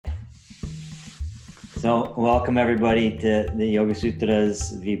So, welcome everybody to the Yoga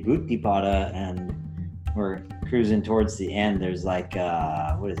Sutras Vibhuti-pada, and we're cruising towards the end. There's like,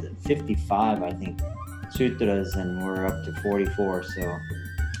 55, I think, sutras, and we're up to 44, so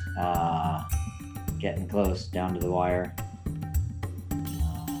getting close, down to the wire.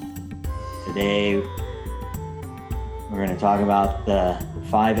 Today, we're going to talk about the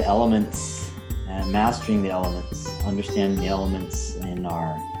 5 elements and mastering the elements, understanding the elements in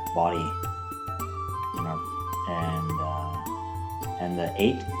our body. And the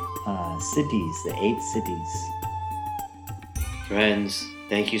 8 cities. Friends,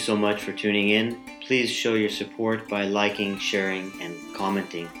 thank you so much for tuning in. Please show your support by liking, sharing, and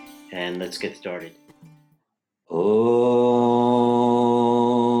commenting. And let's get started. Om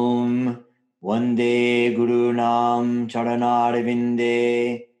Vande Gurunam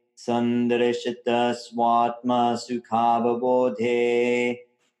Charanarvinde Sandarishita Swatma Sukhabodhe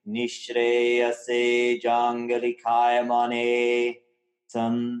Nishreyase Jangalikayamane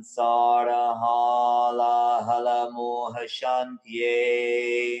Sansara Hala Hala Moha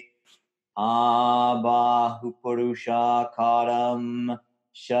Shantye Abahu Purusha Karam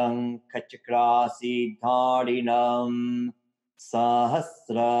Shankachakrasi Dharinam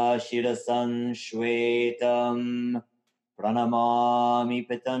Sahasra Shirasan Shvetam Pranamami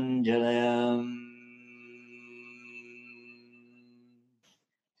Patanjalam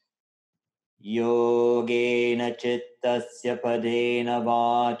Yogena Chittasya Padena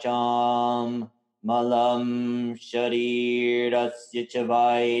Vacham Malam Sharirasya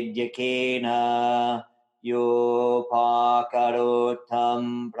Chavaidhyakena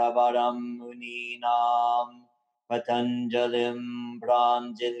Yopakarotam Pravaram Muninam Patanjalim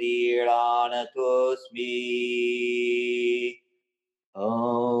Pranjaliranatosmi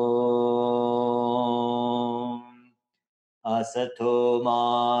Om Asato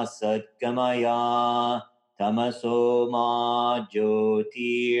ma satgamaya tamaso ma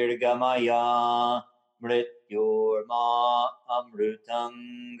jyotirgamaya mrityorma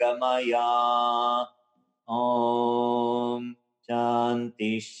amrutangamaya Om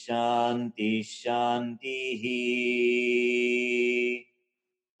Shanti Shanti Shanti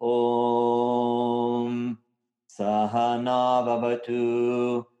Om Sahana Bhavatu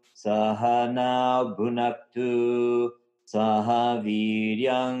Sahana Bhunaktu Saha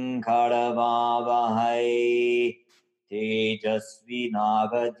Viryam Karavavahai Tejasvi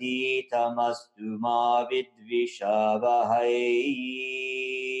Navaditamastu Ma Vidvishavahai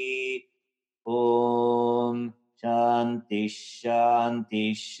Om Shanti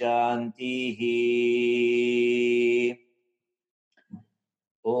Shanti Shanti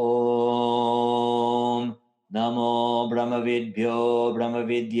Om Namo Brahmavidbhyo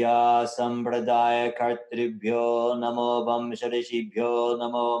Brahmavidya Sampradaya Kartribhyo Namo Vamsharishibhyo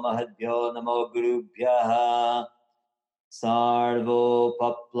Namo Mahadbhyo Namo Gurubhyaha Sarvo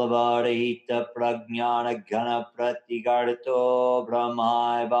Paplavarahita Prajnana Gana Pratigarto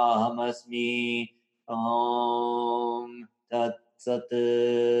Brahmai Vahamasmi Om Tat Sat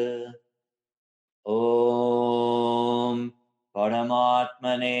Om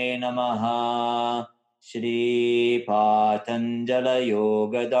Paramatmane Namaha Shri Patanjala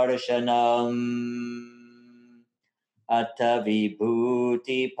Yoga Darshanam Atha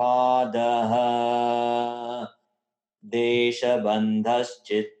Vibhuti Padaha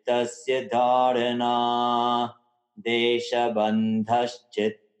Deshabandhaschittasya Dharana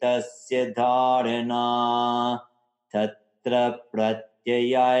Deshabandhaschittasya Dharana Tatra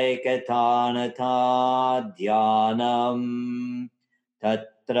Pratyayakatanatha Dhyanam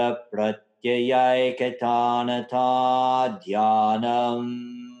Tatra Pratyayakatanatha Dhyanam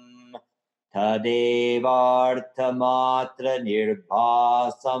Tadevarthamatra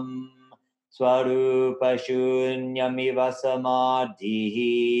Nirbhasam Swarupa Shunyamiva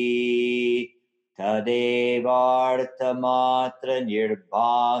Samadhihi Tadevarthamatra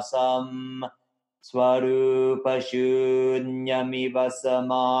Nirbhasam Swarupa Shunyamiva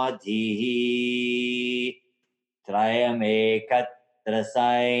Samadhihi Trayamekatra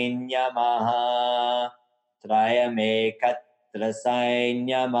Sainyamaha Trayamekatra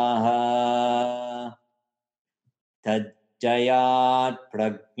Sainyamaha Tajjayat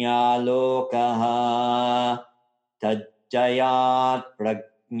Prajnalokaha Tajjayat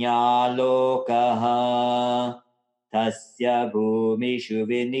Prajnalokaha Tasya Bhumishu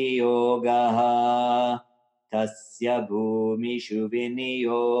Viniyogaha Tasya Bhumishu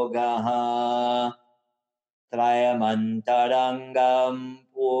Viniyogaha Trayamantarangam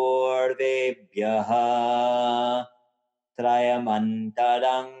Purvebhyaha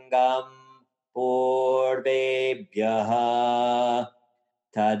Trayamantarangam Purvebhyaha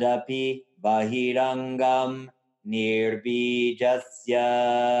Tadapi bahirangam nirbijasya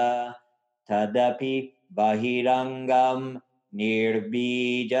tadapi bahirangam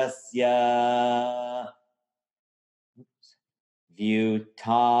nirbijasya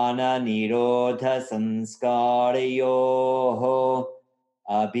vyutthana nirodha sanskarayoho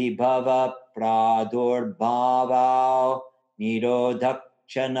abhibhava pradurbhava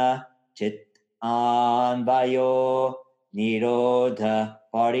nirodhakshana chit anvayo nirodha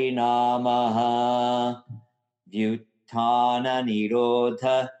parinamaha vyutthana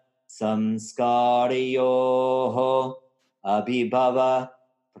nirodha samskarayoho abhibhava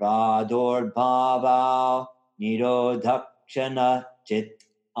pradurbhava nirodhakshana chit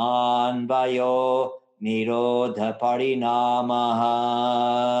anvayo nirodha parinamaha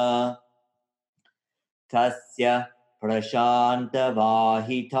tasya prashanta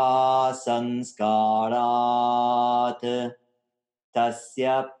vahita sanskarat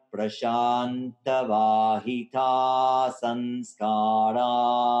tasya prashanta vahita sanskarat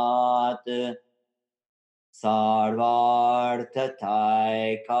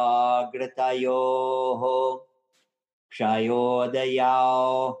sarvarthathaikagratayoho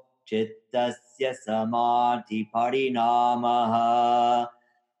क्षयोदयाओ चित्तस्य समाधि परिणामः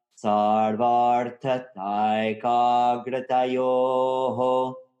सर्वार्थतायकाग्रतयोः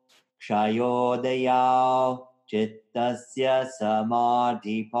क्षयोदयाओ चित्तस्य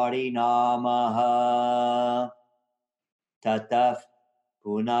समाधि परिणामः ततः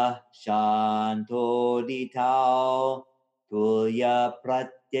पुनः शान्तोदिताओ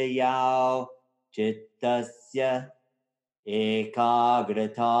तुल्यप्रत्ययाओ चित्तस्य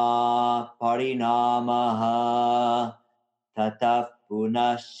एकाग्रता परिणामः ततः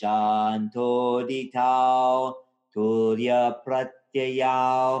पुनः शान्तोदिताओ तुल्यप्रत्ययाओ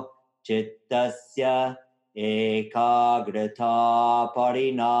चित्तस्य एकाग्रता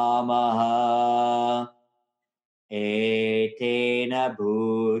परिणामः एतेन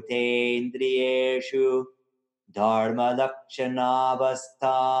भूतेन्द्रियेषु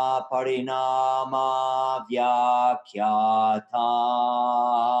धर्मलक्षणावस्था परिणामा व्याख्याता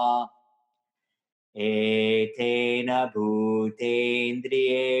एतेन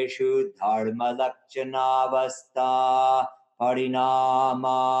भूतेन्द्रियेषु धर्मलक्षणावस्था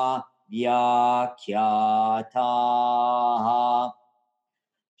परिणामा व्याख्याता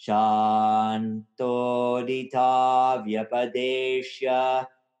शान्तोदिता व्यपदेश्य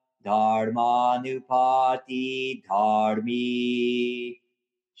धर्मानुपाति धार्मी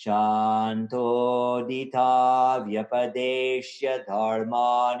शान्तोदिता व्यपदेश्य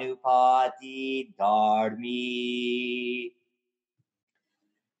धर्मानुपाति धार्मी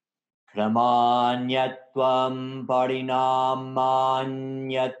क्रमान्यत्वं परिणामान्यत्वे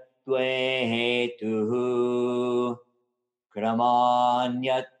हेतुः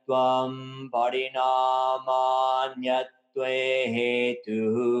क्रमान्यत्वं परिणामान्यत्वे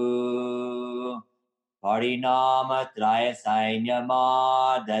हेतुः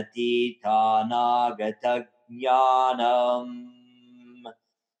परिणामत्रयसैन्यमादतीतानागतज्ञानम्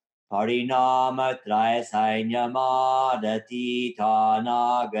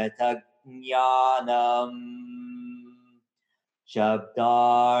परिणामत्रयसैन्यमादतीतानागतज्ञानम्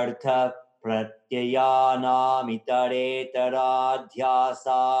शब्दार्थ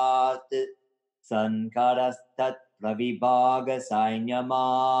प्रत्ययानामितरेतराध्यासात्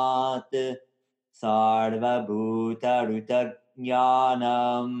संकरस्तत्प्रविभागसैन्यमात्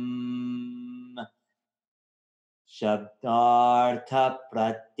सार्वभूतऋतज्ञानम् शब्दार्थ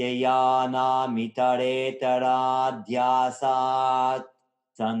प्रत्ययानामितरेतराध्यासात्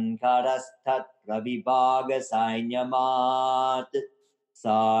संकरस्तत्प्रविभागसैन्यमात्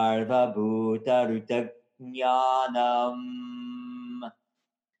सार्वभूतऋतज्ञानम्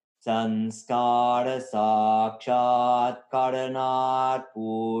संस्कार साक्षात्कारणात्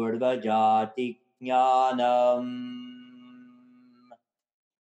पूर्वजातिज्ञानम्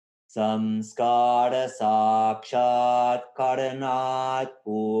संस्कार साक्षात्कारणात्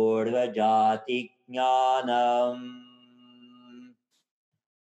पूर्वजातिज्ञानम्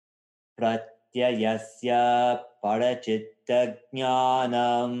प्रत्ययस्य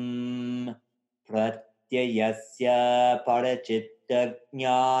परचित्तज्ञानम् प्रत्ययस्य परचित्तज्ञानम्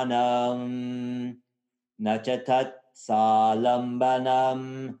न च तत्सालम्बनं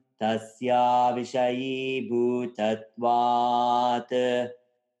तस्या विषयीभूतत्वात्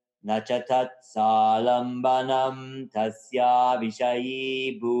न च तत्सालम्बनं तस्या विषयीभूतत्वात्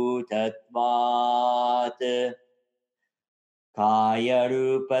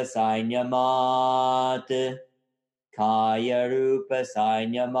कायरूपसैन्यमात् कायरूपसैन्यमात्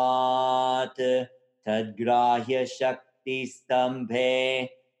तद्ग्राह्यशक्तिस्तम्भे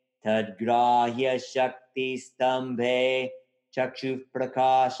तद्ग्राह्य शक्तिस्तम्भे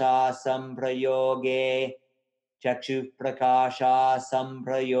चक्षुःप्रकाशा सम्प्रयोगे चक्षुःप्रकाशा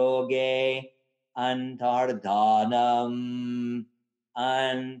सम्प्रयोगे अन्तर्धानम्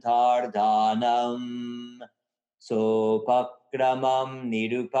सोपक्रमं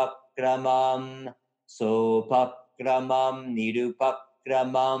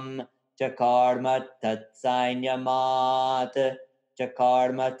निरुपक्रमं चकार्म तत्सैन्यमात्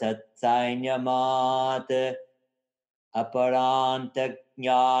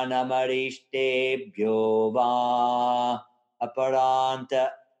अपरान्तज्ञानमरिष्टेभ्यो वा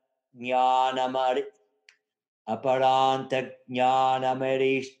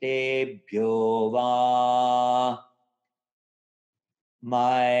अपरान्तज्ञानमरिष्टेभ्यो वा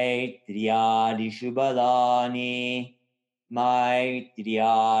मैत्र्यादिषु बलानि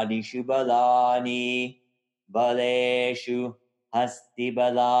बलेषु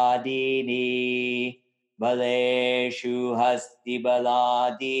हस्तिबलादीनि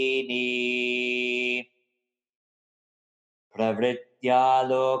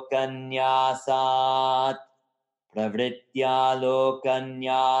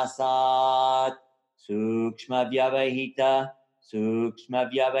प्रवृत्त्यालोकन्यासात् सूक्ष्मव्यवहित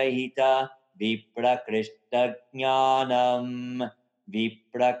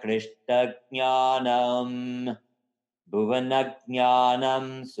विप्रकृष्टज्ञानम् भुवनज्ञानं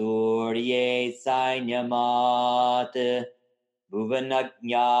सूर्ये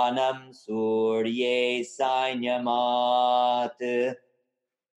सैन्यमात्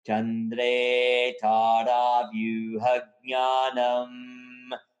चन्द्रे ताराव्यूहज्ञानम्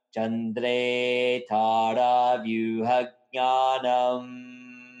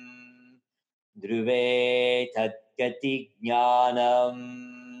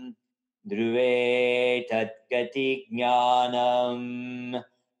ध्रुवे तत्गतिज्ञानम्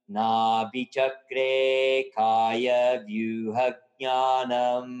नाभिचक्रे कायव्यूहज्ञानम्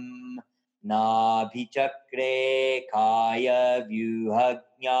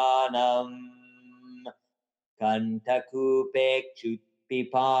कण्ठकूपे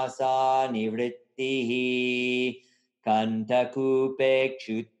क्षुत्पिपासा निवृत्तिः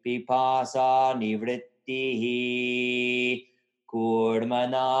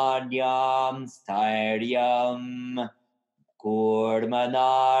कूर्मनाड्यां स्थैर्यं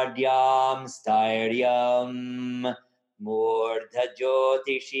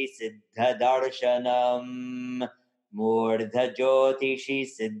मूर्धज्योतिषि सिद्धदर्शनम्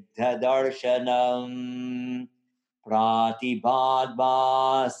प्रातिभाद्वा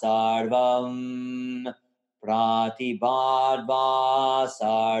सर्वम्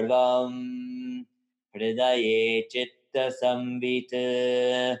हृदये चित्तसंवित्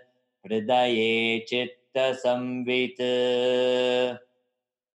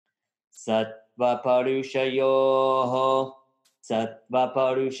सत्त्वपरुषयोः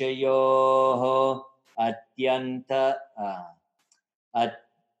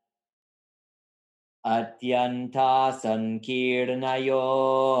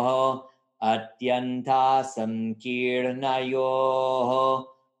अत्यन्तासंकीर्णयोः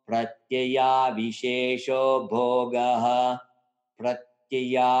प्रत्ययाविशेषो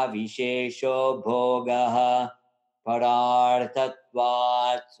भोगः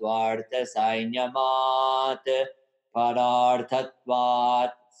परार्थत्वात् स्वार्थसैन्यमात्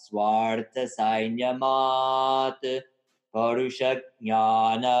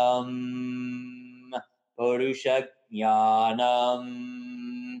परुषज्ञानम्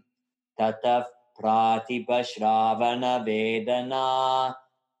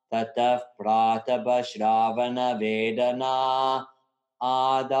ततः प्रातपश्रावणवेदना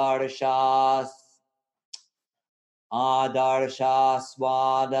आदर्शास्वादवर्ता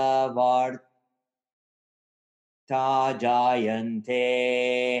जायन्ते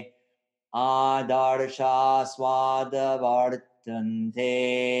आदर्शास्वादवर्तन्ते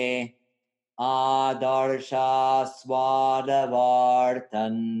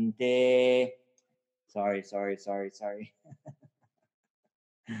sorry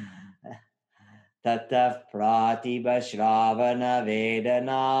ततः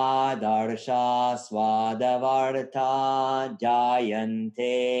प्रातिभश्रावणवेदनादर्शास्वादवर्ता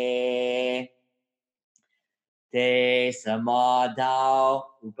जायन्ते ते समाधौ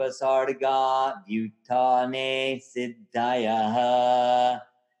उपसर्गा व्युत्थाने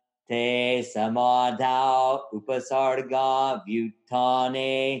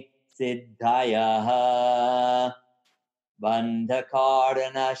सिद्धयः बन्धकारणशैथिल्यात्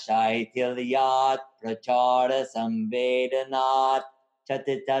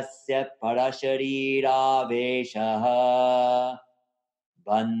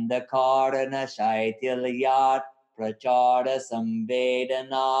bandhakarana shaitilyat prachara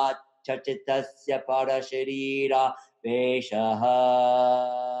samvedanat chachitasya parasharira veshaha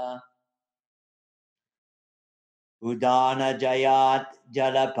udana jayat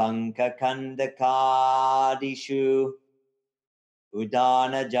jalapanka kandakadishu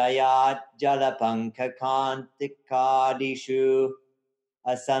udana jayat jalapanka kantikadishu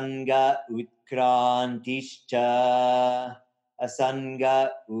asanga utkrantischa asanga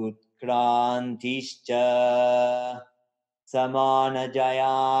utkrantischa samana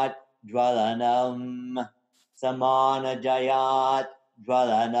jayat jvalanam samana jayat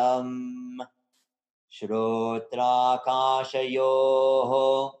jvalanam Shrotraakashayoho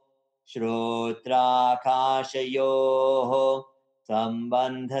Shrotraakashayoho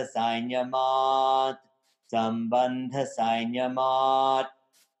Sambandha Sainyamat Sambandha Sainyamat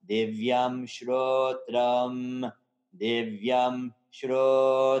Divyam Shrotram Divyam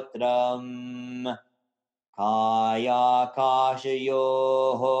Shrotram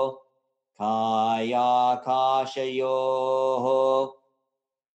Kayakashayoho Kayakashayoho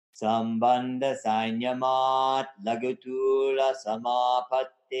Sambandha Sanyamat Lagutula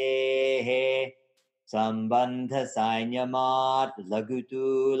Samapattehe Sambandha Sanyamat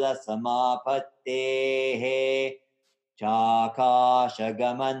Lagutula Samapattehe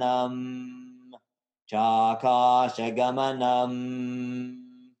Chakashagamanam Chakashagamanam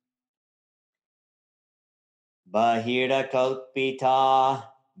Bahirakalpita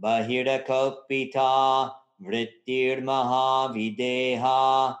Bahirakalpita Vrittir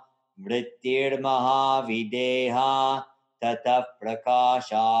Mahavideha Vrittir Mahavideha Tatah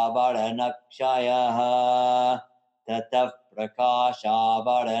Prakasha Varanakshayaha Tatah Prakasha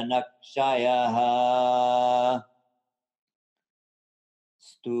Varanakshayaha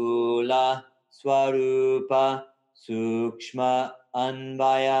Stula Swarupa Sukshma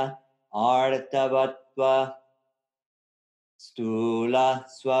Anvaya Artavatva Stula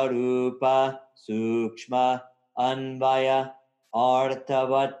Swarupa Sukshma Anvaya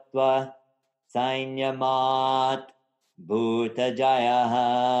Artavatva Sainyamat Bhutajayaha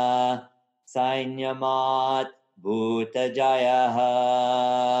Sainyamat Bhutajayaha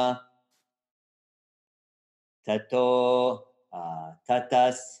Tato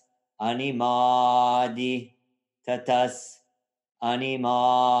Tatas Animadi Tatas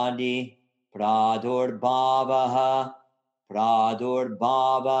Animadi Pradurbhavaha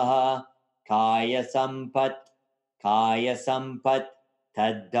Pradurbhavaha Kaya Sampat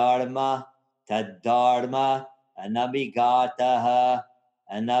Taddharma Taddharma Anabhigataha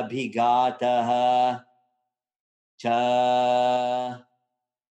Anabhigataha Cha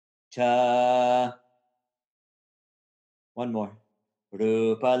Cha One more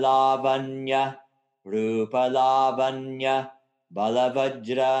Rupalavanya Rupalavanya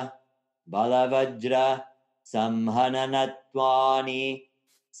Balavajra Balavajra Samhananatvani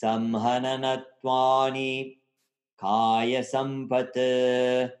Samhananatvani Kaya Sampat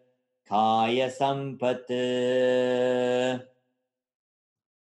Kaya Sampat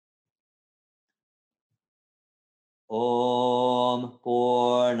Om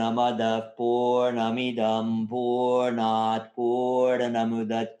Purnamada Purnamidam Purnat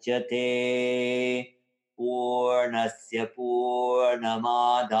Purnamudachyate Purnasya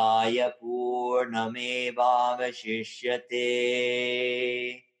Purnamadaya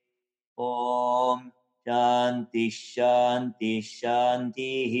Purnamevavashishyate Om Shanti Shanti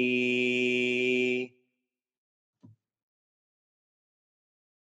Shanti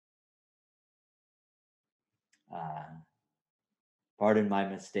Pardon my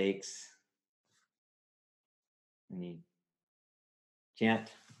mistakes when you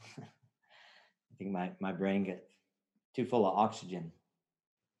chant. I think my brain gets too full of oxygen.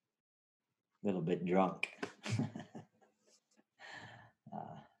 A little bit drunk.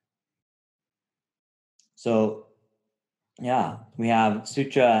 So, yeah, we have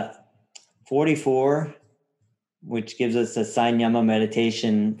Sutra 44, which gives us a Sainyama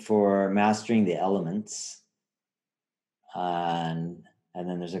meditation for mastering the elements. And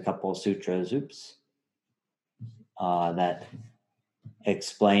then there's a couple of sutras, that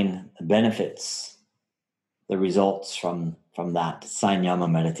explain the benefits, the results from that Sainyama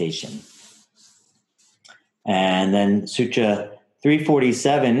meditation. And then Sutra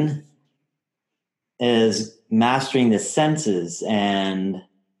 347 is mastering the senses, and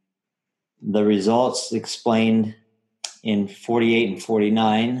the results explained in 48 and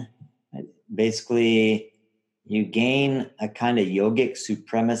 49. Basically, you gain a kind of yogic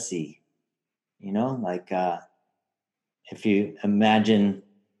supremacy, like if you imagine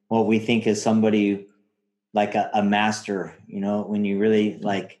what we think is somebody like a master, when you really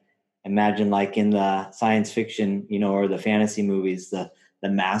like imagine like in the science fiction, or the fantasy movies, the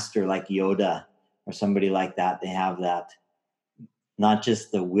master like Yoda or somebody like that. They have that, not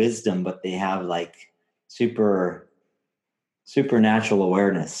just the wisdom, but they have like supernatural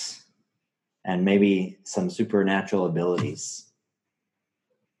awareness and maybe some supernatural abilities.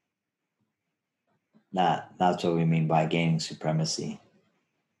 That's what we mean by gaining supremacy.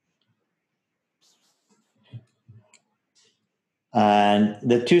 And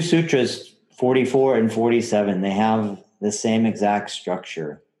the two sutras, 44 and 47, they have the same exact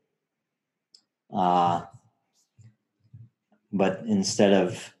structure. But instead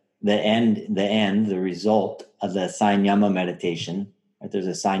of the result of the Sanyama meditation, right? There's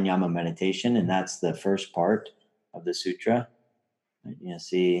a Sanyama meditation, and that's the first part of the sutra. Right? You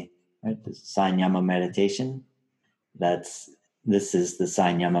see, right? The Sanyama meditation. This is the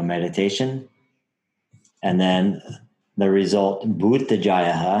Sanyama meditation. And then the result, Bhuta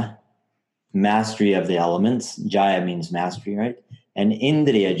Jaya, mastery of the elements. Jaya means mastery, right? And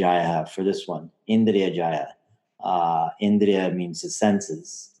Indriya Jaya for this one. Indriya Jaya. Indriya means the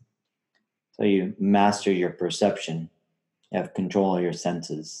senses. So you master your perception. You have control of your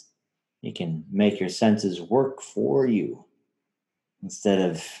senses. You can make your senses work for you instead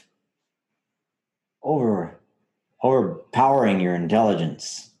of overpowering your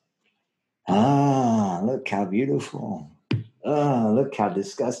intelligence. Look how beautiful. Look how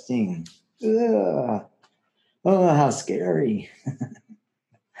disgusting. Oh, how scary.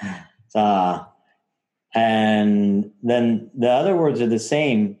 And then the other words are the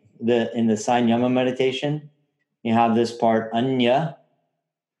same. In the Sanyama meditation, you have this part Anvaya,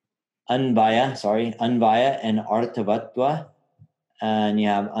 and Artavatva. And you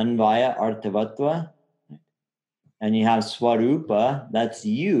have Anvaya, Artavatva. And you have Swarupa, that's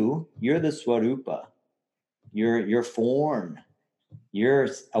you. You're the Swarupa. Your form. Your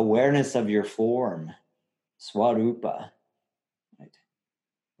awareness of your form. Swarupa. Right?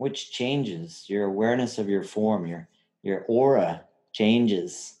 Which changes. Your awareness of your form. Your aura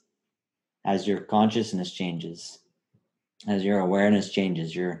changes as your consciousness changes. As your awareness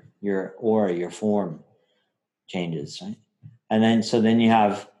changes. Your aura, your form changes. Right? And then you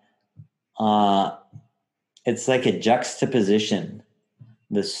have it's like a juxtaposition.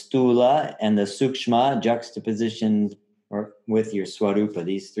 The stula and the sukshma juxtaposition with your swarupa,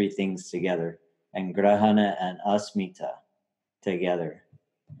 these three things together, and grahana and asmita together.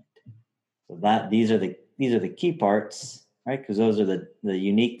 So these are the key parts, right? Because those are the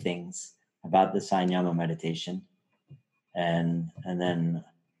unique things about the Sanyama meditation. And then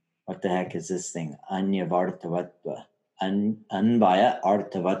what the heck is this thing? Anyavartavatva. Anvaya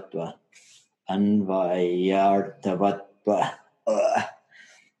artavatva. Anvaya artavatva.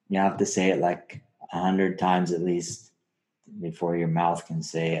 You have to say it like 100 times at least before your mouth can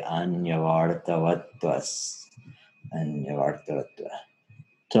say Anyavartavattvas. Anyavartavatva.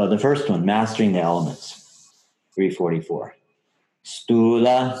 So the first one, mastering the elements, 344.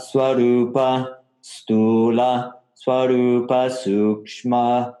 Stula swarupa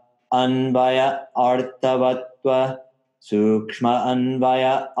sukshma anvaya artavatva sukshma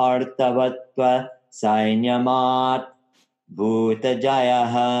anvaya artavatva sainyamat Bhuta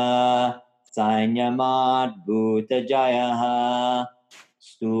Jayaha Sainyamat Bhuta Jayaha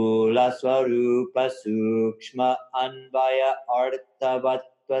Stula Swarupa Sukshma Anvaya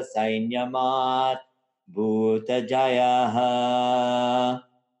Artavatva Sainyamat Bhuta Jayaha.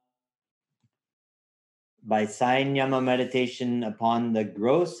 By Sainyama meditation upon the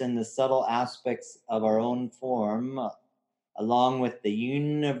gross and the subtle aspects of our own form, along with the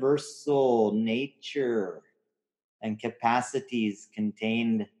universal nature and capacities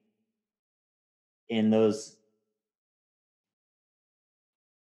contained in those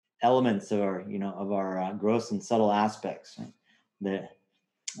elements of our gross and subtle aspects. Right?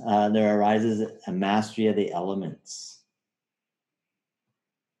 There arises a mastery of the elements.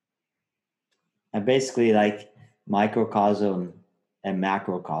 And basically, like microcosm and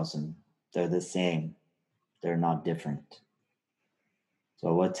macrocosm, they're the same. They're not different.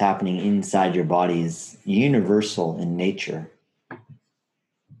 So what's happening inside your body is universal in nature.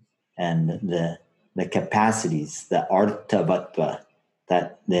 And the capacities, the artavatva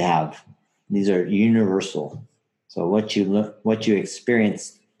that they have, these are universal. So what you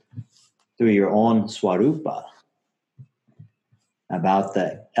experience through your own swarupa about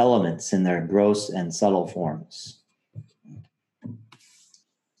the elements in their gross and subtle forms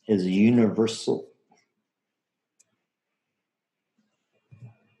is universal.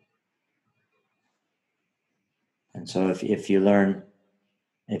 And so if you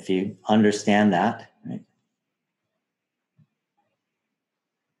understand that, right,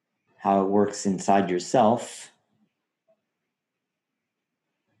 how it works inside yourself.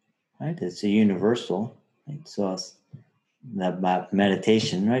 Right? It's a universal. Right? So that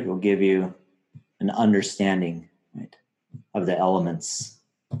meditation, right, will give you an understanding, right, of the elements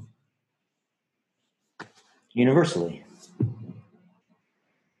universally.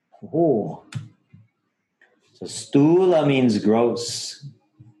 Oh, so stula means gross.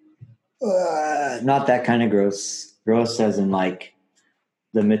 Not that kind of gross. Gross as in like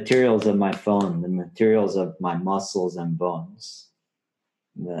the materials of my phone, the materials of my muscles and bones,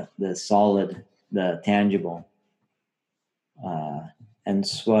 the solid, the tangible. And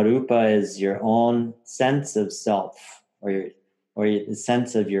swarupa is your own sense of self, or the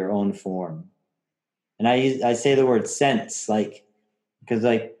sense of your own form. And I say the word sense, like, because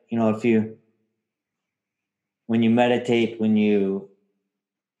like, you know, when you meditate, when you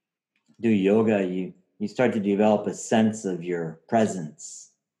do yoga, you start to develop a sense of your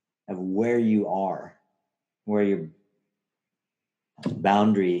presence, of where you are, where your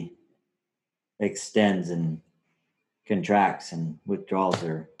boundary extends and contracts and withdrawals,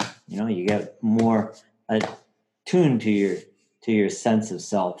 or, you know, you get more attuned to your sense of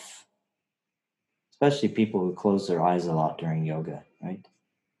self, especially people who close their eyes a lot during yoga, right?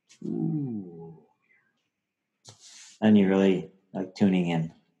 Ooh. And you really like tuning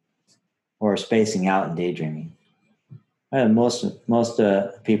in or spacing out and daydreaming. Most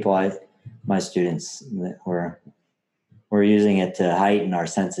people, my students, were using it to heighten our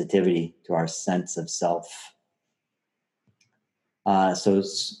sensitivity to our sense of self. So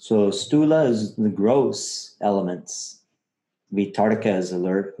stula is the gross elements. Vitarka is a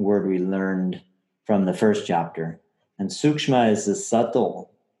word we learned from the first chapter, and sukshma is the subtle.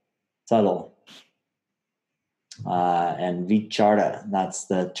 And vichara, that's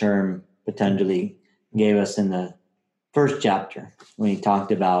the term Patanjali gave us in the first chapter when he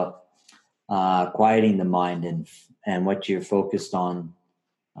talked about quieting the mind and what you're focused on,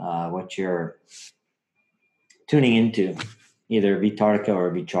 what you're tuning into, either vitarka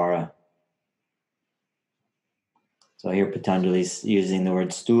or vichara. So here Patanjali's using the word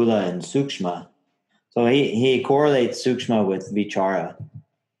stula and sukshma. So he correlates sukshma with vichara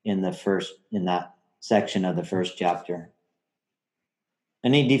in that section of the first chapter.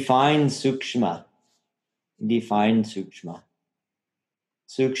 And he defines sukshma.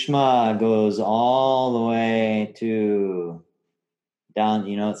 Sukshma goes all the way to down,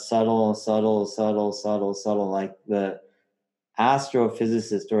 you know, subtle, like the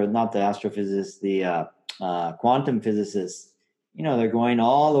astrophysicist, or not the astrophysicist, the quantum physicists, you know, they're going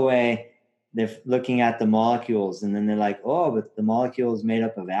all the way, they're looking at the molecules, and then they're like, oh, but the molecule is made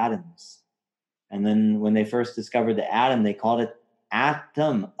up of atoms. And then when they first discovered the atom, they called it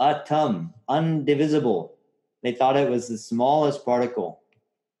atom, undivisible. They thought it was the smallest particle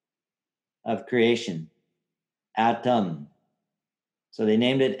of creation, atom. So they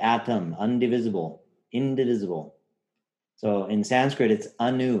named it atom, indivisible. So in Sanskrit, it's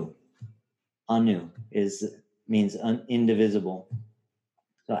anu. Anu means indivisible.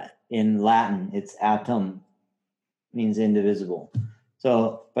 So in Latin, it's atom, means indivisible.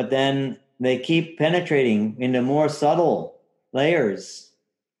 So, but then they keep penetrating into more subtle layers,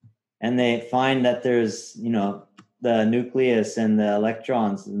 and they find that there's, you know, the nucleus and the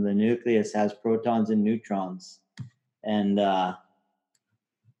electrons, and the nucleus has protons and neutrons, and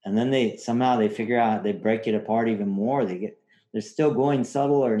then they figure out, they break it apart even more. They're still going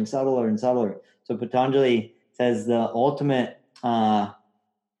subtler and subtler and subtler. So Patanjali says the ultimate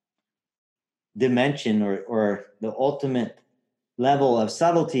dimension, or the ultimate level of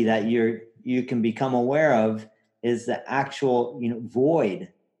subtlety that you can become aware of is the actual, you know,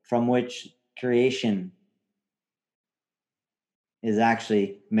 void from which creation is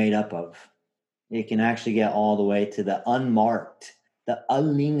actually made up of. It can actually get all the way to the unmarked, the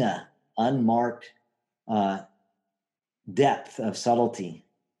alinga, unmarked depth of subtlety.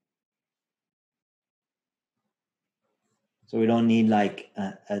 So we don't need like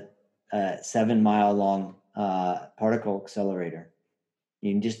a 7 mile long particle accelerator.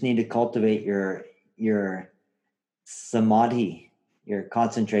 You just need to cultivate your samadhi, your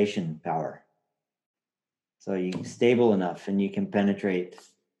concentration power. So you're stable enough, and you can penetrate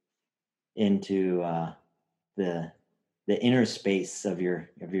into the inner space of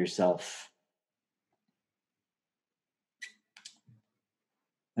yourself.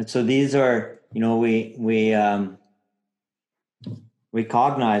 And so these are, you know, we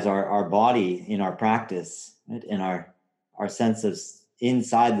cognize our body in our practice, right? In our sense of,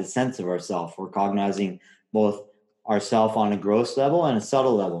 inside the sense of ourself, we're cognizing both ourself on a gross level and a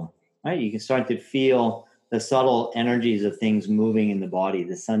subtle level, right? You can start to feel the subtle energies of things moving in the body,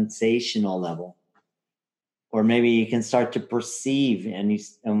 the sensational level. Or maybe you can start to perceive, and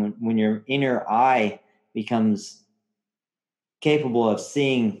when your inner eye becomes capable of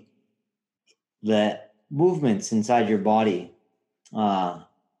seeing the movements inside your body,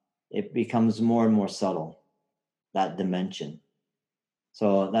 it becomes more and more subtle, that dimension.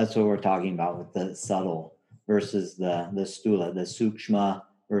 So that's what we're talking about with the subtle versus the stula, the sukshma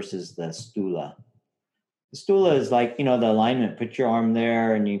versus the stula. The stula is like, the alignment. Put your arm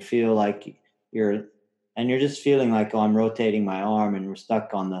there and you feel like you're just feeling like, oh, I'm rotating my arm, and we're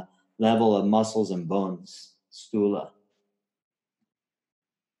stuck on the level of muscles and bones, stula.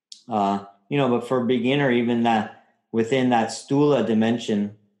 But for a beginner, even that within that stula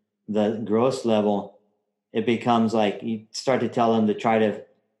dimension, the gross level, it becomes like you start to tell them to try to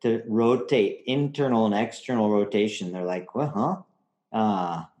rotate, internal and external rotation. They're like, what,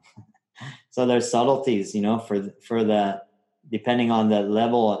 huh? So there's subtleties, for the, depending on the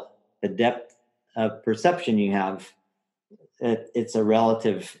level, the depth of perception you have, it's a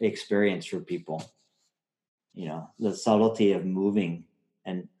relative experience for people. The subtlety of moving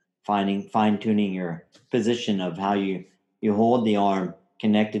and fine-tuning your position of how you hold the arm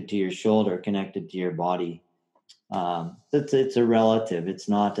connected to your shoulder, connected to your body. It's a relative. It's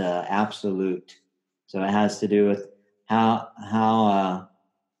not absolute. So it has to do with how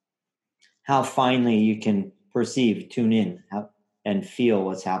finely you can perceive, tune in, and feel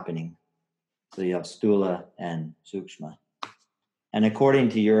what's happening. So you have stula and sukshma. And according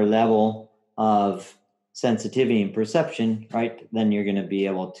to your level of sensitivity and perception, right, then you're going to be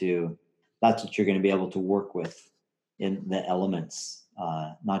able to, that's what you're going to be able to work with in the elements,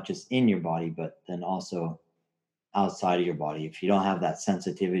 not just in your body, but then also outside of your body. If you don't have that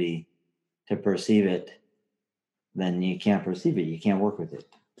sensitivity to perceive it, then you can't perceive it. You can't work with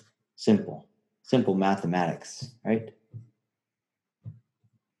it. Simple mathematics, right?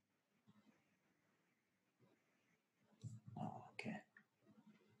 Okay.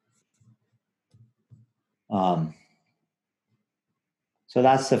 So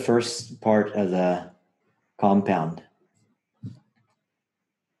that's the first part of the compound. Is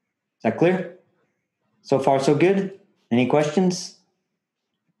that clear? So far, so good? Any questions?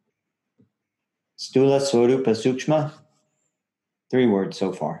 Stula, Swarupa, Sukshma. 3 words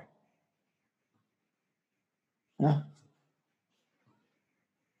so far. Yeah.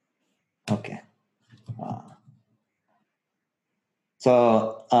 Okay.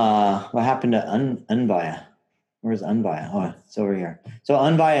 So what happened to Anvaya? Where's Anvaya? Oh, it's over here. So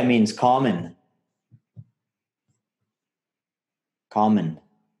Anvaya means common. Common.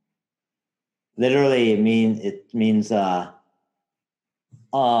 Literally, it means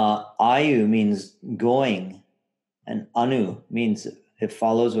ayu means going, and anu means it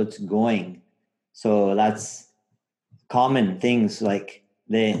follows what's going. So that's common things, like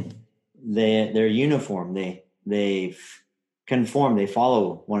they're uniform. They conform. They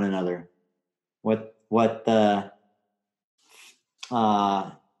follow one another. What the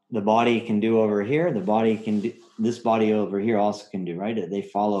body can do over here, the body can do. This body over here also can do, right? They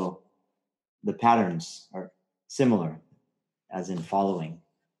follow. The patterns are similar, as in following,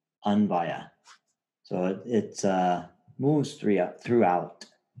 anvaya. So it moves throughout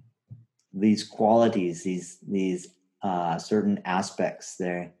these qualities, these certain aspects.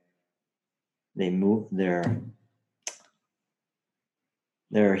 They move. They're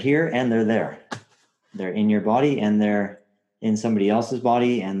here and they're there. They're in your body and they're in somebody else's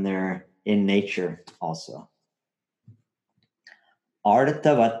body, and they're in nature also.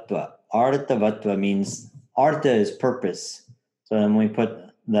 Artavatva. Artavatva means, artha is purpose. So then we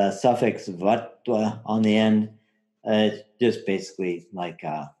put the suffix vatva on the end. It's just basically like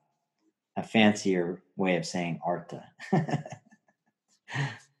a fancier way of saying artha.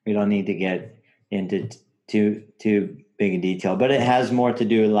 We don't need to get into too big a detail, but it has more to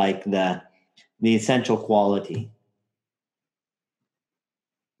do like the essential quality,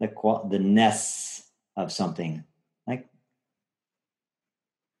 the ness of something, like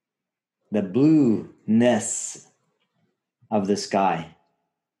the blueness of the sky.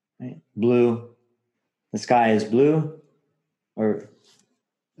 Right? Blue, the sky is blue, or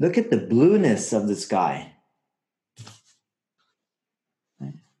look at the blueness of the sky.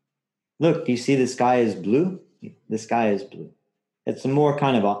 Right? Look, do you see the sky is blue? The sky is blue. It's a more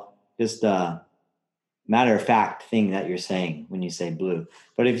kind of just a matter of fact thing that you're saying when you say blue.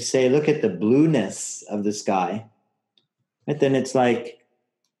 But if you say, look at the blueness of the sky, right, then it's like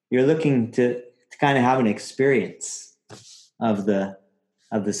you're looking to kind of have an experience of the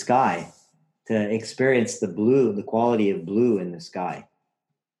sky, to experience the blue, the quality of blue in the sky.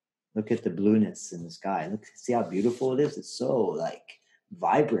 Look at the blueness in the sky. Look, see how beautiful it is. It's so like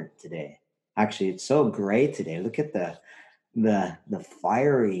vibrant today. Actually, it's so gray today. Look at the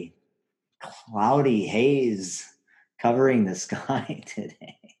fiery, cloudy haze covering the sky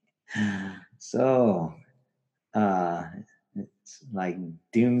today. So it's like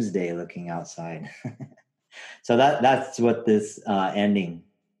doomsday looking outside. So that's what this ending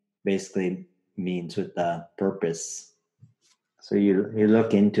basically means with the purpose. So you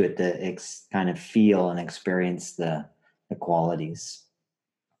look into it to kind of feel and experience the qualities.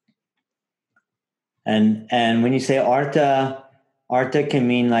 And when you say artha can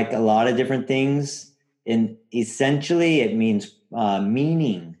mean like a lot of different things. And essentially, it means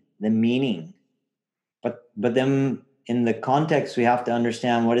meaning, the meaning. But then in the context, we have to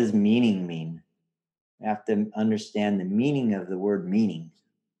understand, what does meaning mean? We have to understand the meaning of the word meaning.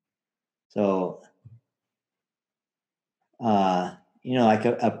 So, like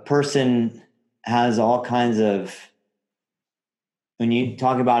a person has all kinds of, when you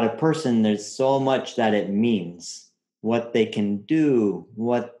talk about a person, there's so much that it means. What they can do,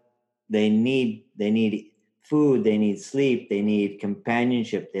 what they need. They need food, they need sleep, they need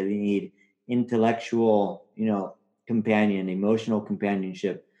companionship, they need intellectual, companion, emotional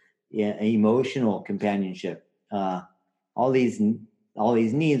companionship, emotional companionship. All these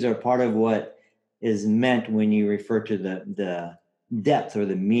needs are part of what is meant when you refer to the depth or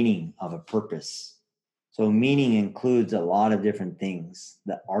the meaning of a purpose. So meaning includes a lot of different things: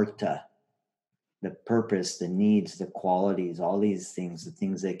 the artha, the purpose, the needs, the qualities, all these things, the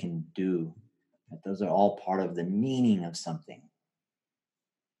things they can do. Those are all part of the meaning of something.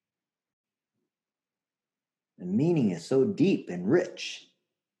 The meaning is so deep and rich,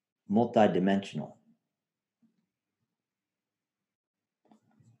 multidimensional.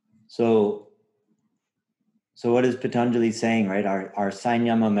 So what is Patanjali saying, right? Our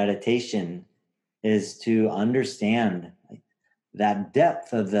Sanyama meditation is to understand that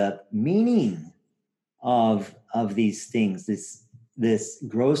depth of the meaning of these things, this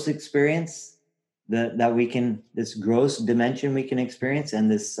gross experience that we can, this gross dimension we can experience,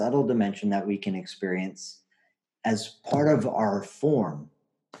 and this subtle dimension that we can experience as part of our form.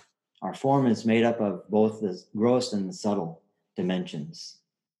 Our form is made up of both the gross and the subtle dimensions,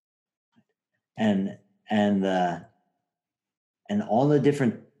 and all the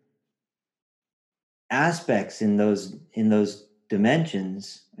different aspects in those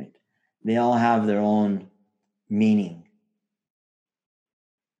dimensions, right? They all have their own meaning.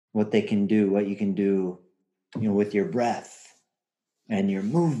 What they can do, what you can do, with your breath and your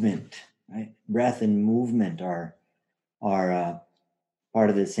movement, right? Breath and movement are part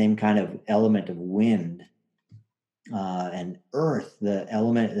of the same kind of element of wind and earth, the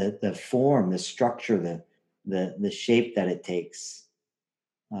element, the form, the structure, the shape that it takes.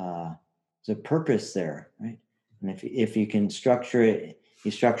 There's a purpose there, right? And if you can structure it,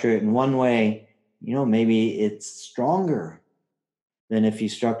 you structure it in one way, maybe it's stronger than if you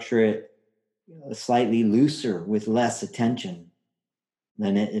structure it slightly looser with less attention.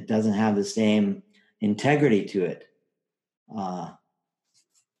 Then it doesn't have the same integrity to it. But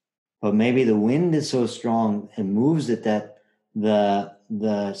maybe the wind is so strong and moves it that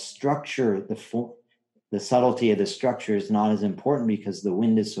the structure, the subtlety of the structure is not as important because the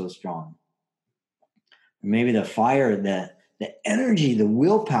wind is so strong. Maybe the fire, the energy, the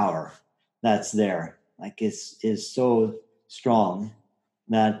willpower that's there, like is so strong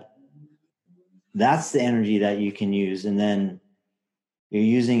that that's the energy that you can use, and then you're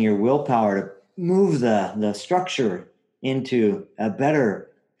using your willpower to move the structure into a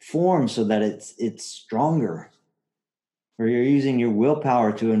better form so that it's stronger. Or you're using your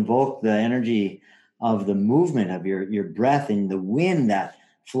willpower to invoke the energy of the movement of your breath and the wind that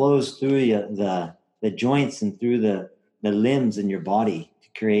flows through the joints and through the limbs in your body to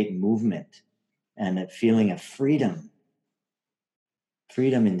create movement and a feeling of freedom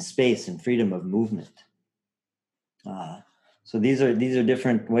in space and freedom of movement. So these are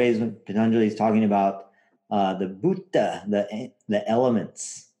different ways when Patanjali is talking about the bhuta, the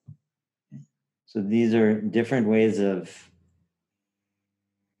elements. So these are different ways of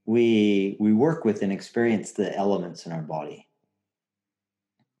we work with and experience the elements in our body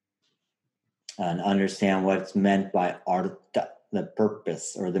and understand what's meant by artha, the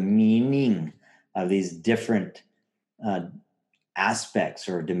purpose or the meaning of these different aspects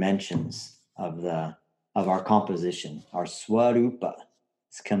or dimensions of our composition. Our swarupa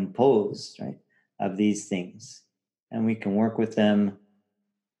is composed, right, of these things, and we can work with them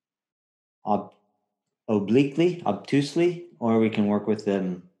obliquely, obtusely, or we can work with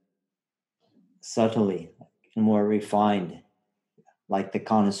them subtly, more refined, like the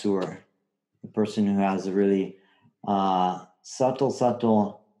connoisseur, the person who has a really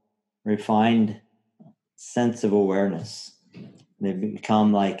subtle, refined sense of awareness. They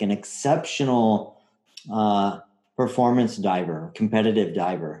become like an exceptional performance diver, competitive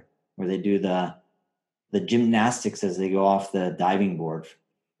diver, where they do the gymnastics as they go off the diving board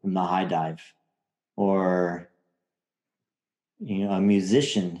from the high dive, or a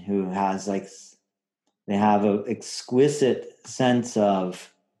musician who has they have an exquisite sense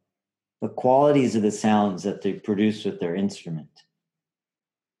of the qualities of the sounds that they produce with their instrument.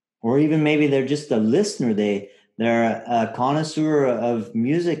 Or even maybe they're just a listener. They're a connoisseur of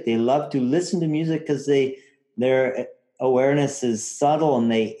music. They love to listen to music because their awareness is subtle,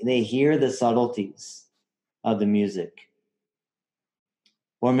 and they hear the subtleties of the music.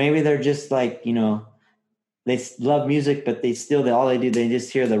 Or maybe they're just they love music, but they just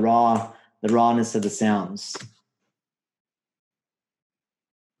hear the rawness of the sounds.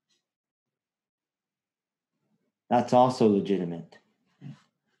 That's also legitimate.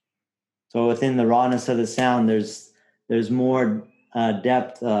 So within the rawness of the sound, there's more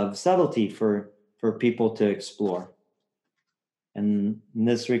depth of subtlety for people to explore. And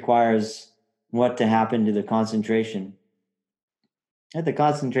this requires what to happen to the concentration. And the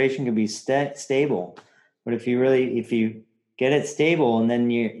concentration can be stable, but if you get it stable and then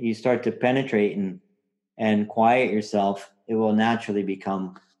you start to penetrate and quiet yourself, it will naturally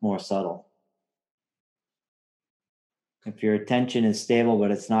become more subtle. If your attention is stable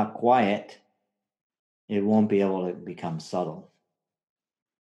but it's not quiet, it won't be able to become subtle.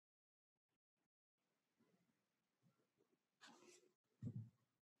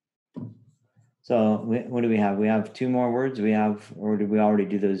 So what do we have? We have two more words. Or did we already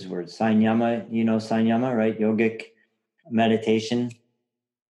do those words? Sanyama, sanyama, right? Yogic meditation.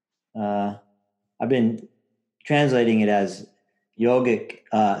 I've been translating it as yogic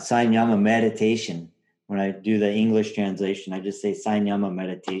sanyama meditation. When I do the English translation, I just say sanyama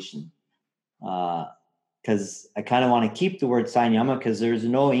meditation. Because I kind of want to keep the word sanyama because there's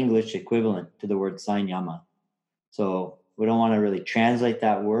no English equivalent to the word sanyama. So we don't want to really translate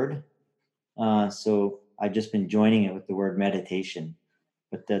that word. So I've just been joining it with the word meditation.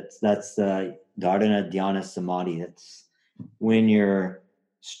 But that's the Dardana Dhyana Samadhi. That's when your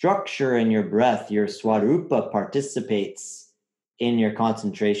structure and your breath, your swarupa, participates in your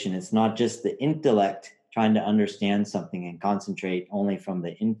concentration. It's not just the intellect trying to understand something and concentrate only from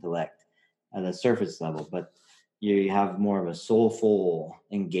the intellect at the surface level, but you have more of a soulful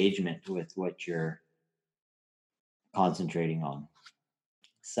engagement with what you're concentrating on.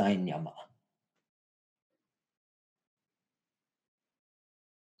 Sanyama.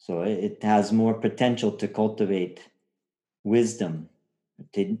 So it has more potential to cultivate wisdom,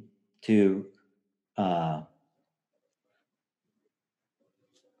 to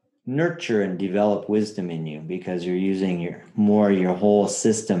nurture and develop wisdom in you, because you're using your whole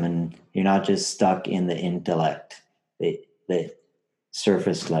system, and you're not just stuck in the intellect, the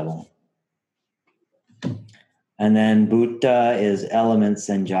surface level. And then Bhuta is elements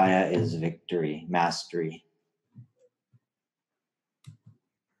and Jaya is victory, mastery.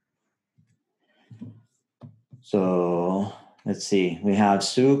 So let's see. We have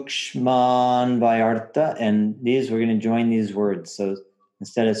Sukshma Anvayartha, and we're going to join these words. So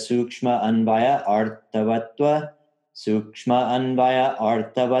instead of Sukshma Anvaya Artavatva, Sukshma Anvaya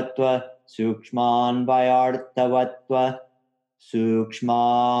Artavatva, Sukshma Anvaya Artavatva, Sukshma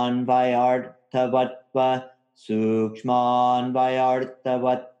Anvaya Artavatva, Sukshma Anvaya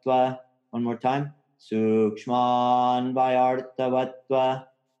Artavatva. One more time. Sukshma Anvaya Artavatva.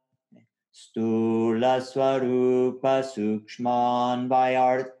 Stula Swarupa Sukshman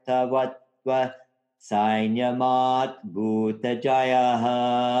Vayartavatva Sainyamat Bhuta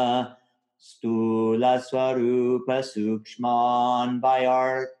Jayaha. Stula Swarupa Sukshman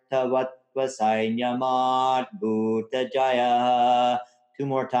Vayartavatva Sainyamat Bhuta Jayaha. Two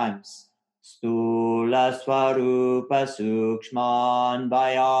more times. Stula Swarupa Sukshman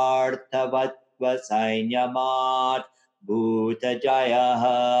Vayartavatva Sainyamat Bhuta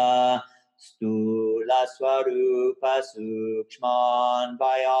Jayaha. Stula Swarupa Sukshman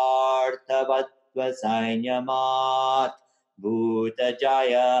Vayartavatva Sainyamat Bhuta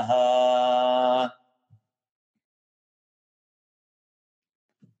Jayaha.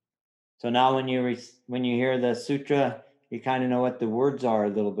 So now when you hear the sutra, you kind of know what the words are a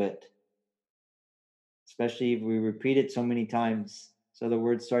little bit, especially if we repeat it so many times. So the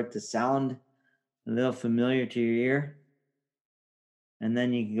words start to sound a little familiar to your ear. And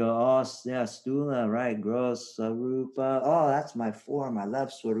then you can go, oh, yeah, stula, right, gross, swarupa. Oh, that's my form. I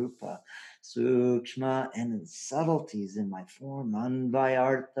love swarupa. Sukshma, and then subtleties in my form.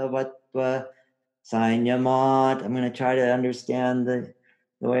 Anvayarthavatva, sanyamat. I'm going to try to understand the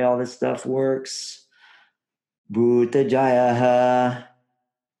way all this stuff works. Bhuta jayaha.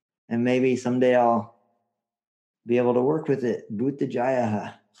 And maybe someday I'll be able to work with it. Bhuta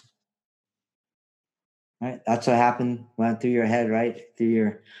jayaha. Right? That's what happened, went through your head, right?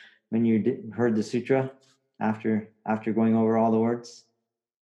 When you heard the sutra after going over all the words.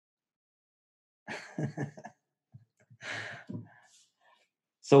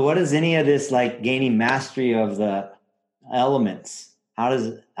 So what is any of this like gaining mastery of the elements? How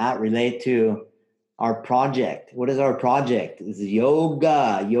does that relate to our project? What is our project? It's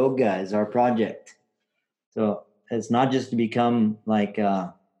yoga. Yoga is our project. So it's not just to become like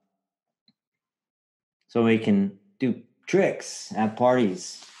so we can do tricks at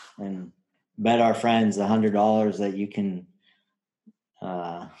parties and bet our friends $100 that you can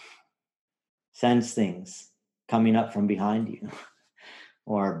sense things coming up from behind you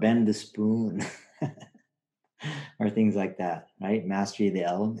or bend the spoon or things like that, right? Mastery of the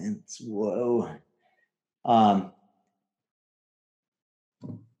elements. Whoa.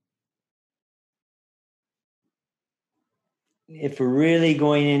 If we're really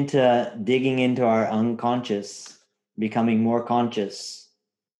going into digging into our unconscious, becoming more conscious,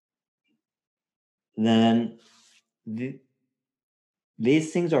 then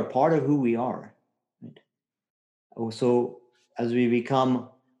these things are part of who we are. Right? So as we become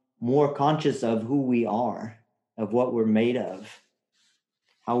more conscious of who we are, of what we're made of,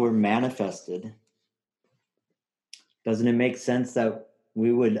 how we're manifested, doesn't it make sense that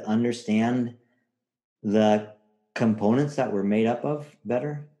we would understand the components that we're made up of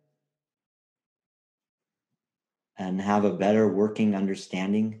better and have a better working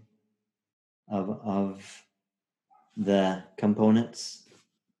understanding of the components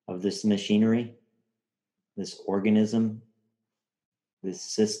of this machinery, this organism, this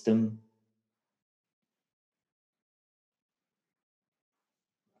system,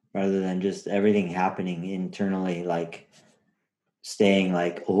 rather than just everything happening internally, like staying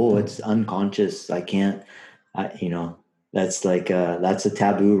like, oh, it's unconscious. I can't, that's like, that's a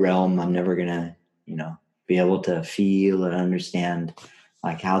taboo realm. I'm never gonna, be able to feel and understand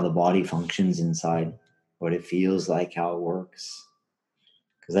like how the body functions inside, what it feels like, how it works.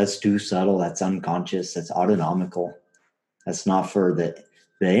 Because that's too subtle. That's unconscious. That's autonomical. That's not for the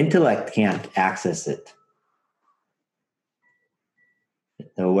intellect can't access it.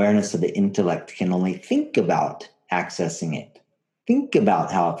 The awareness of the intellect can only think about accessing it, think about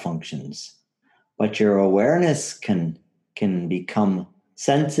how it functions. But your awareness can become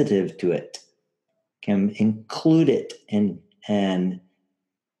sensitive to it, can include it and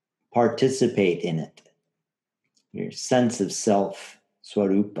participate in it. Your sense of self,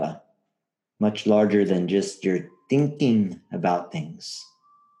 swarupa, much larger than just your thinking about things,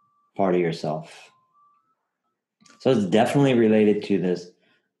 part of yourself. So it's definitely related to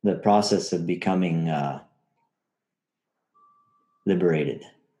the process of becoming liberated,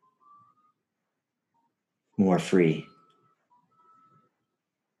 more free,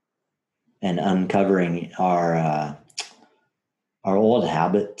 and uncovering our old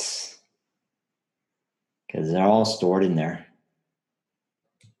habits, because they're all stored in there,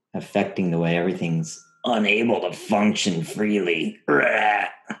 affecting the way everything's unable to function freely,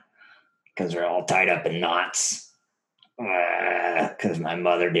 because we're all tied up in knots, because my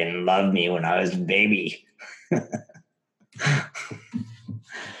mother didn't love me when I was a baby.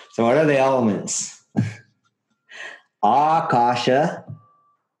 So what are the elements? Akasha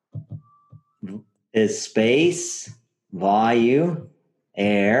is space, Vayu,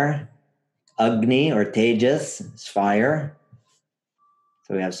 air, Agni or Tejas is fire.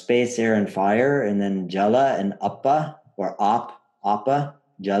 So we have space, air, and fire, and then Jala and Appa or Appa,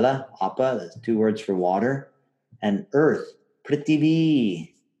 Jala, Appa, that's 2 words for water, and earth,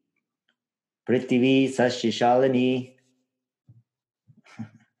 Prithvi, Sashishalini.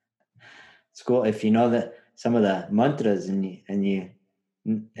 It's cool if you know that some of the mantras and you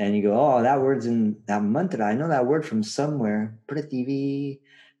go, oh, that word's in that mantra. I know that word from somewhere. Prithvi.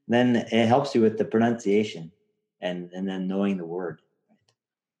 Then it helps you with the pronunciation and then knowing the word.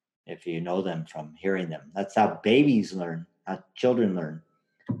 If you know them from hearing them, that's how babies learn. How children learn.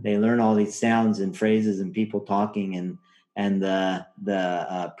 They learn all these sounds and phrases and people talking and the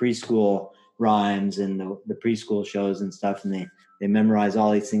preschool rhymes and the preschool shows and stuff, and they memorize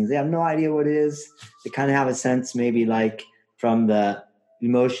all these things. They have no idea what it is. They kind of have a sense maybe like from the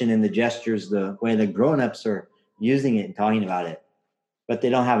emotion and the gestures, the way the grown-ups are using it and talking about it. but they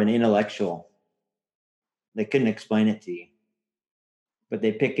don't have an intellectual. They couldn't explain it to you, but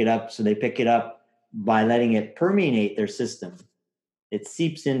they pick it up. So they pick it up by letting it permeate their system. It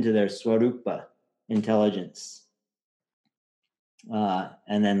seeps into their Swarupa intelligence.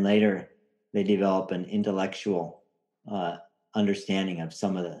 And then later they develop an intellectual understanding of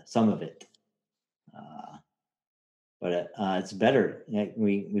some of it. But it's better.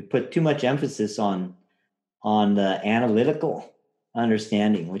 We put too much emphasis on the analytical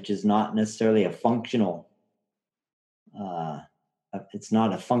understanding, which is not necessarily a functional. It's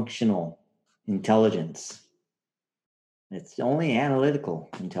not a functional intelligence. It's only analytical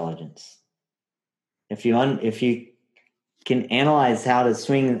intelligence. If you can analyze how to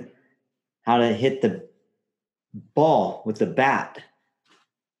hit the ball with the bat,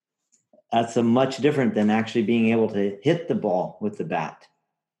 that's a much different than actually being able to hit the ball with the bat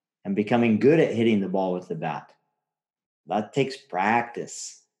and becoming good at hitting the ball with the bat. That takes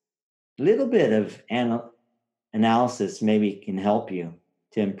practice. A little bit of analysis maybe can help you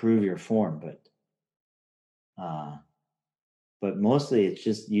to improve your form, but mostly it's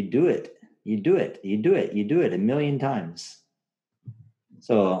just you do it a million times.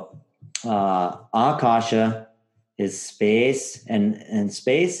 So Akasha is space, and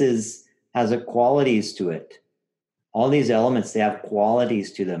space has a qualities to it. All these elements, they have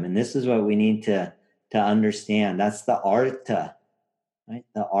qualities to them, and this is what we need to understand. That's the artha, right?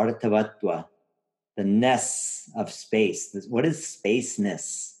 The arthavatva, the ness of space. What is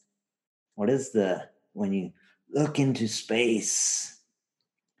spaceness? What is when you look into space,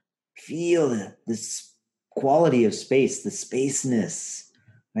 feel this quality of space, the spaceness,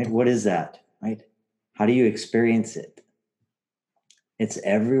 right? What is that, right? How do you experience it? It's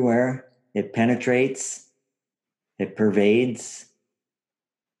everywhere. It penetrates. It pervades.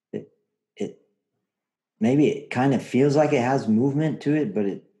 Maybe it kind of feels like it has movement to it, but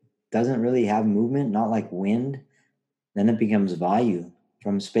it doesn't really have movement, not like wind. Then it becomes vayu.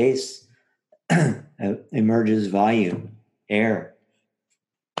 From space emerges vayu, air.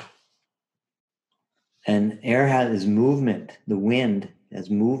 And air has movement. The wind has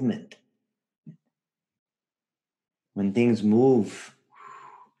movement. When things move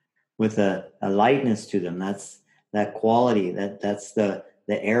with a lightness to them, that's that quality, that's the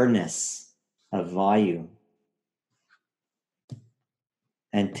airness of vayu.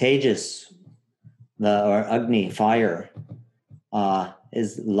 And tejas, or agni, fire,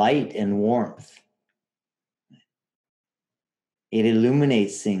 is light and warmth. It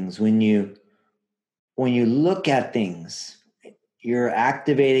illuminates things. When you look at things, you're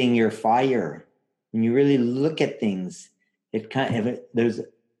activating your fire. When you really look at things, it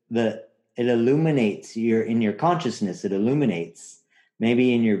illuminates in your consciousness. It illuminates.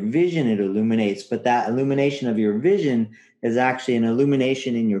 Maybe in your vision it illuminates, but that illumination of your vision is actually an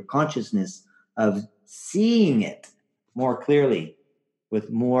illumination in your consciousness of seeing it more clearly,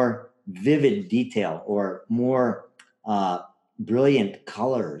 with more vivid detail or more brilliant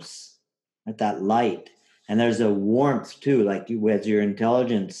colors, at that light. And there's a warmth too, like as your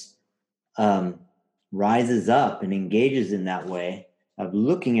intelligence rises up and engages in that way of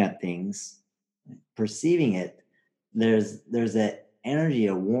looking at things, perceiving it, there's an energy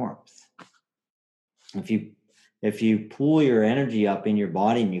of warmth. If you pull your energy up in your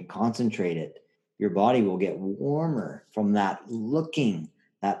body and you concentrate it, your body will get warmer from that looking,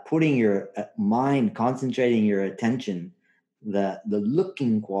 that putting your mind, concentrating your attention, the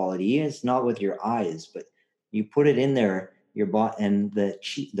looking quality. It's not with your eyes, but you put it in there, your body, and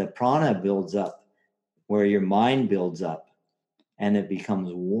the prana builds up where your mind builds up, and it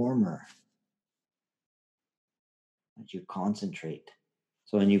becomes warmer as you concentrate.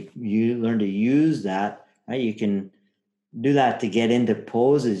 So when you learn to use that, right, you can do that to get into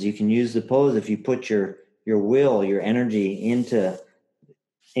poses. You can use the pose if you put your will, your energy into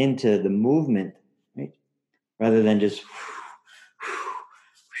the movement, right? Rather than just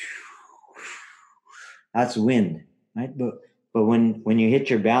that's wind, right? But when you hit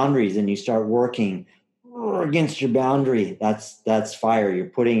your boundaries and you start working against your boundary, that's fire. You're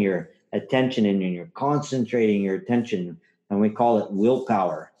putting your attention in and you're concentrating your attention, and we call it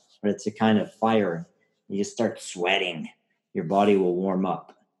willpower, but it's a kind of fire. You start sweating. Your body will warm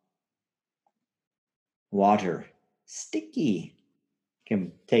up. Water, sticky. You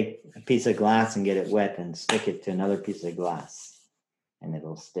can take a piece of glass and get it wet and stick it to another piece of glass, and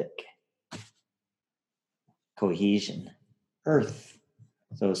it'll stick. Cohesion. Earth.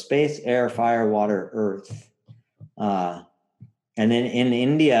 So space, air, fire, water, earth. And then in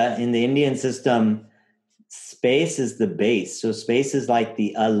India, in the Indian system, space is the base. So space is like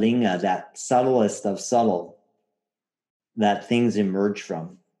the alinga, that subtlest of subtle. that things emerge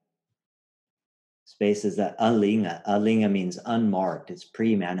from. Space is that alinga. Alinga means unmarked. It's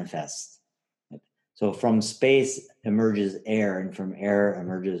pre-manifest. So from space emerges air, and from air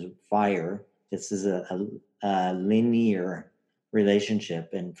emerges fire. This is a linear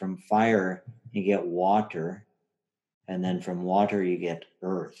relationship. And from fire, you get water. And then from water, you get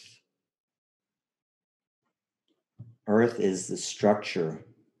earth. Earth is the structure,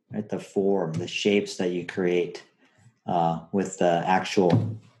 right? The form, the shapes that you create with the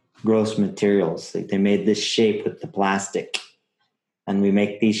actual gross materials. They made this shape with the plastic. And we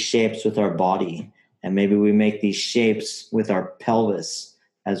make these shapes with our body. And maybe we make these shapes with our pelvis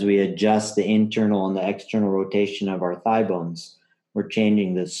as we adjust the internal and the external rotation of our thigh bones. We're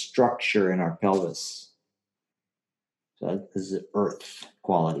changing the structure in our pelvis. So this is earth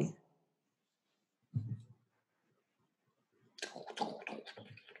quality.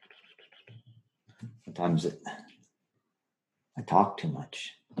 Sometimes I talk too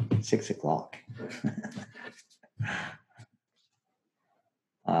much. 6 o'clock.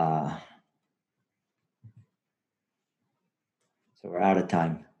 So we're out of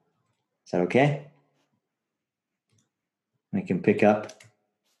time. Is that okay? We can pick up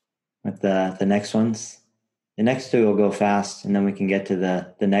with the next ones. The next two will go fast, and then we can get to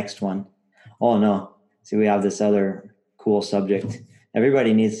the next one. Oh, no. See, we have this other cool subject.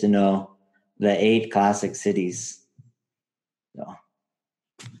 Everybody needs to know the 8 classic cities. So,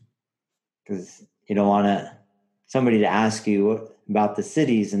 because you don't want somebody to ask you about the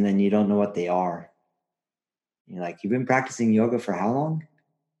cities, and then you don't know what they are. You're like, you've been practicing yoga for how long?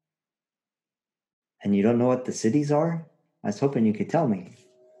 And you don't know what the cities are? I was hoping you could tell me.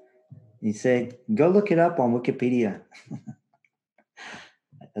 You say, go look it up on Wikipedia.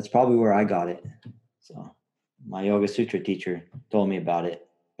 That's probably where I got it. So my Yoga Sutra teacher told me about it.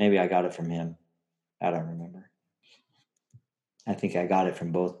 Maybe I got it from him. I don't remember. I think I got it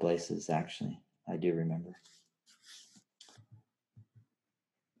from both places, actually. I do remember.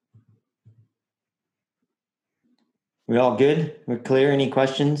 We all good? We're clear? Any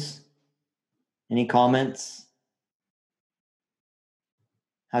questions? Any comments?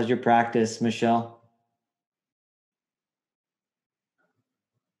 How's your practice, Michelle?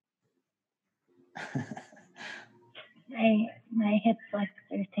 My hip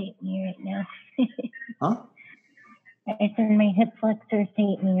flexors hate me right now. Huh? I said my hip flexors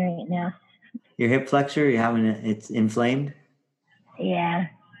hate me right now. Your hip flexor, it's inflamed? Yeah.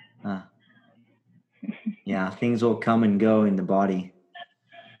 Yeah, things will come and go in the body.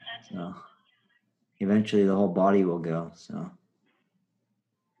 So eventually the whole body will go. So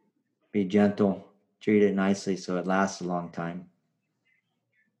be gentle, treat it nicely so it lasts a long time.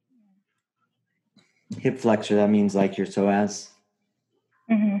 Hip flexor, that means like your psoas.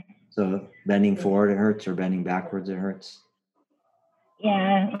 Mm-hmm. So bending forward it hurts, or bending backwards it hurts.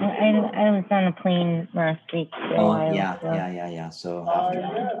 Yeah, I was on a plane last week for a while. Yeah. So after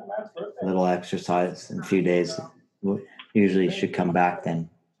a little exercise in a few days, usually should come back then.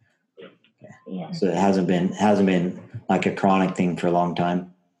 Okay. Yeah. So it hasn't been like a chronic thing for a long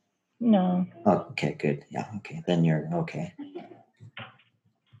time. No. Okay, good. Yeah, okay. Then you're okay.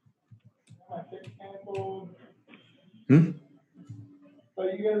 So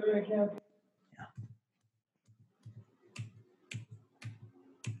you guys are gonna cancel?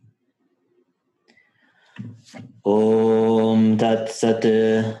 Om Tat Sat.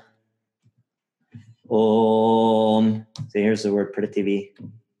 Om. So here's the word Prithvi,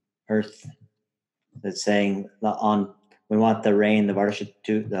 earth. It's saying we want the rain, the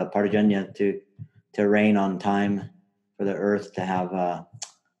Parjanya to rain on time, for the earth to have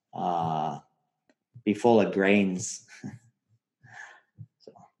be full of grains.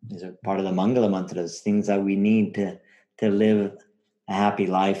 So these are part of the Mangala mantras, things that we need to live a happy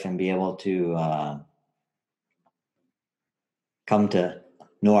life and be able to come to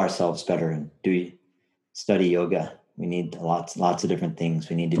know ourselves better and study yoga. We need lots of different things.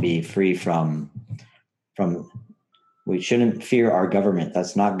 We need to be free from we shouldn't fear our government.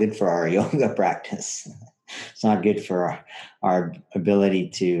 That's not good for our yoga practice. It's not good for our ability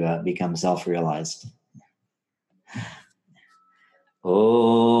to become self-realized.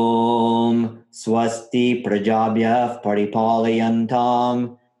 Om Swasti Prajabhya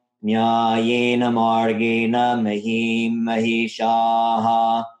Paripalayantam Nyayena Margena Mahim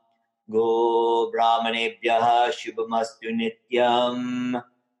Mahishaha Go Brahmanebhyaha Shubhamastu Nityam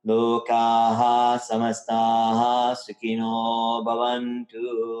Lokaha Samastaha Sukhino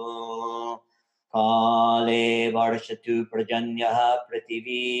Bhavantu Kale Varshatu Prajanyaha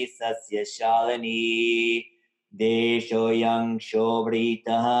Prithivi Sasya Shalini Deshoyang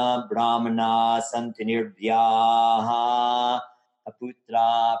Shobritah Brahmana Santu Nirbhyaha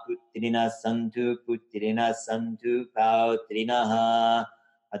Aputra Putrina Santu Putrina Santu Pautrinaha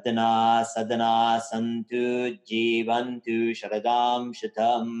Atana Sadana Santu Jivantu Sharadam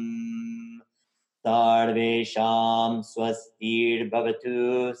Shatam Sarvesham Swastir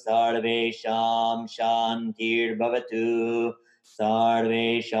Bhavatu Sarvesham Shantir Bhavatu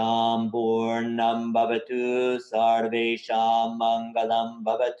Sarvesham Purnam Bhavatu Sarvesham Mangalam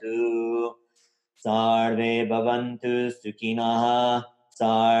Bhavatu Sarve Bhavantu Sukhinaha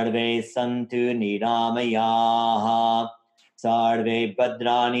Sarve Santu Niramayaha Sarve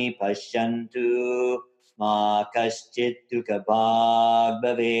Bhadrani Pashyantu Ma Kaschit Dukhabhag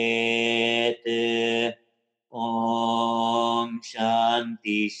Bhavet Om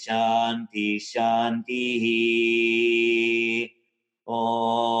Shanti Shanti Shanti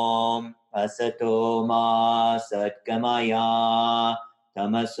Om Asato Ma Satgamaya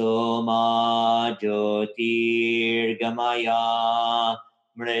Tamaso Ma Jyotirgamaya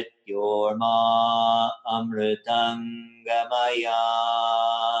Mrityorma Amritangamaya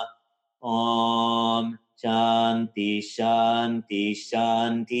Om Shanti Shanti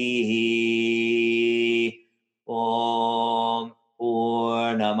Shanti Om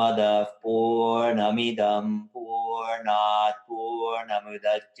Purnamadav Purnamidam Purnat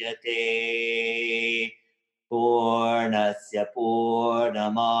Purnamudachyate Purnasya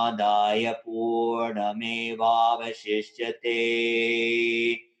Purnamadaya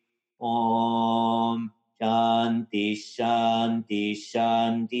Purnamevavashishyate Om Shanti Shanti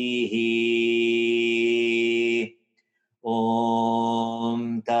Shanti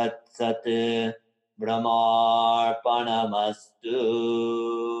Om Tat Sat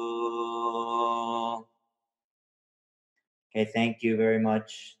Brahmarpanamastu. Okay, thank you very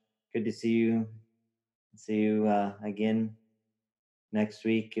much. Good to see you. See you again next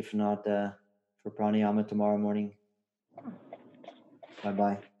week, if not for pranayama tomorrow morning.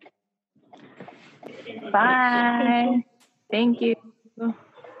 Bye-bye. Bye. Thank you.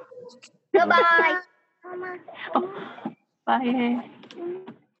 Goodbye. Oh,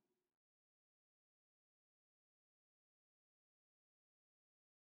 bye.